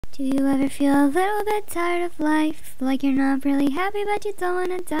Do you ever feel a little bit tired of life? Like you're not really happy but you don't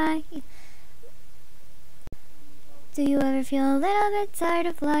wanna die? Do you ever feel a little bit tired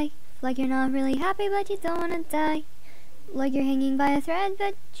of life? Like you're not really happy but you don't wanna die? Like you're hanging by a thread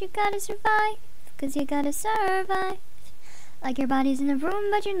but you gotta survive, 'cause you gotta survive. Like your body's in the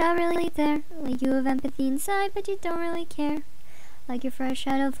room but you're not really there. Like you have empathy inside but you don't really care. Like you're fresh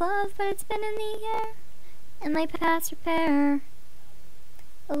out of love but it's been in the air, and like past repair.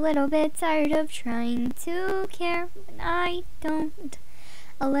 A little bit tired of trying to care when I don't.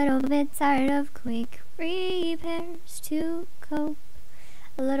 A little bit tired of quick repairs to cope.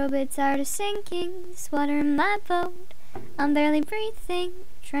 A little bit tired of sinking this water in my boat. I'm barely breathing,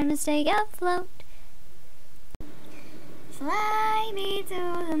 trying to stay afloat. Fly me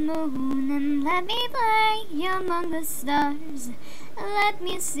to the moon and let me play among the stars. Let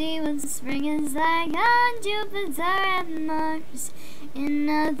me see what spring is like on Jupiter and Mars. In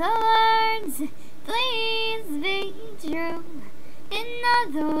other words, please be true. In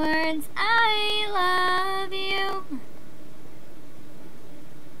other words, I love you.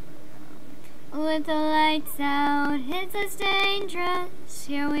 With the lights out, it's as dangerous.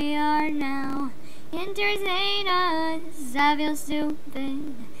 Here we are now. Entertain us. I feel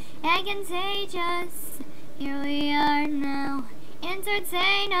stupid and contagious. Here we are now.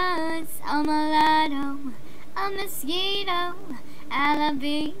 Entertain us. I'm a mulatto, a mosquito,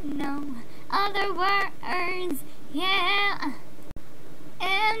 albino. Other words, yeah.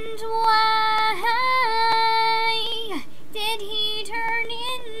 And why did he turn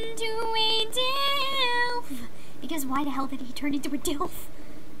into a dilf? Because why the hell did he turn into a dilf?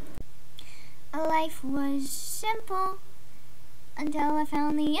 Life was simple until I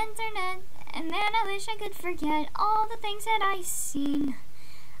found the internet, and man, I wish I could forget all the things that I've seen.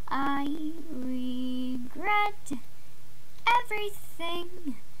 I regret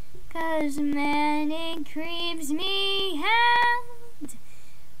everything, 'cause man, it creeps me out.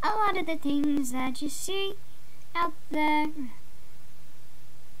 A lot of the things that you see out there,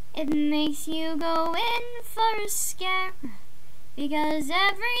 it makes you go in for a scare, because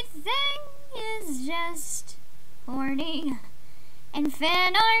everything is just horny and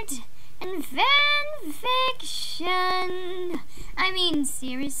fan art and fan fiction. I mean,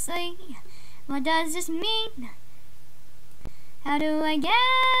 seriously, what does this mean? How do I get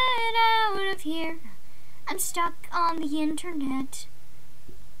out of here? I'm stuck on the internet.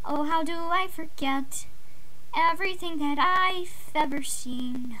 Oh, how do I forget everything that I've ever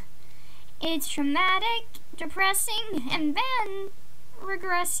seen? It's traumatic, depressing, and then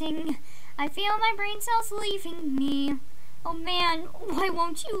regressing. I feel my brain cells leaving me. Oh man, why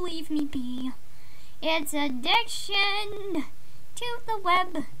won't you leave me be? It's addiction to the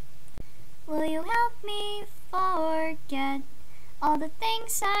web. Will you help me forget all the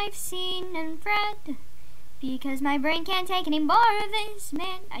things I've seen and read? Because my brain can't take any more of this.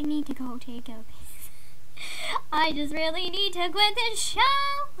 Man, I need to go take a piss. I just really need to quit this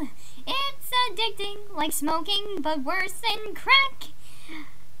show. It's addicting, like smoking, but worse than crack.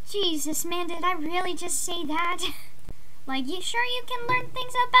 Jesus, man, did I really just say that? Like, you sure you can learn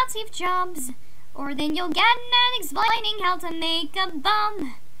things about Steve Jobs? Or then you'll get at explaining how to make a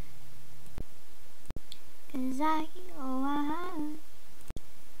bomb. 'Cause I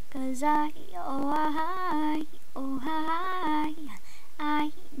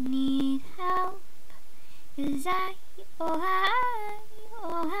need help. 'Cause I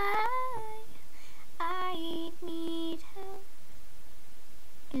need help.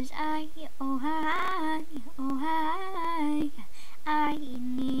 'Cause I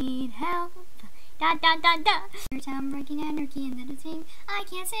need help. Da da da da. Your town breaking anarchy and the team. I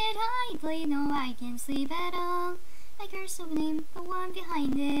can't sit high, please no, I can't sleep at all. I curse the name, the one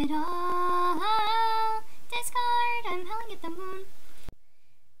behind it all. Discard, I'm howling at the moon.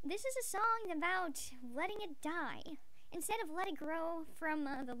 This is a song about letting it die instead of let it grow from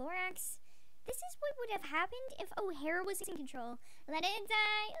the Lorax. This is what would have happened if O'Hare was in control. Let it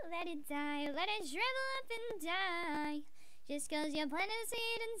die, let it die, let it shrivel up and die. Just 'cause you planted a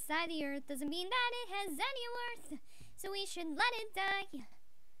seed inside the earth doesn't mean that it has any worth. So we should let it die.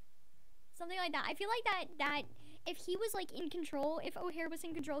 Something like that. I feel like that if he was like in control, if O'Hare was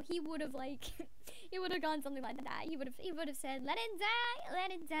in control, he would have like he would have gone something like that. He would have said, let it die,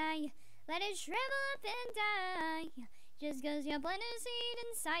 let it die, let it shrivel up and die. Just 'cause you planted a seed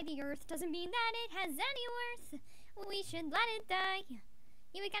inside the earth doesn't mean that it has any worth. We should let it die.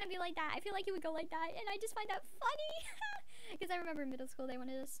 He would kind of be like that. I feel like he would go like that, and I just find that funny. Because I remember in middle school they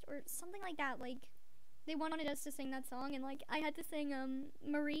wanted us, or something like that, like, they wanted us to sing that song, and, like, I had to sing,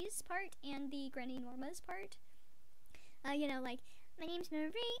 Marie's part and the Granny Norma's part. You know, like, My name's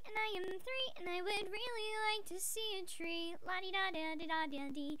Marie, and I am 3, and I would really like to see a tree.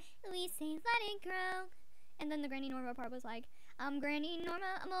 La-di-da-da-di-da-da-dee. We say, let it grow. And then the Granny Norma part was like, I'm Granny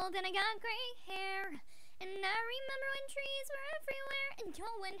Norma, I'm old and I got gray hair. And I remember when trees were everywhere and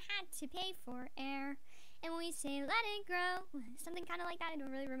no one had to pay for air. And we say, let it grow. Something kind of like that. I don't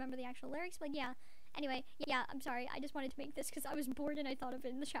really remember the actual lyrics, but yeah. Anyway, yeah, I'm sorry. I just wanted to make this because I was bored and I thought of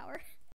it in the shower.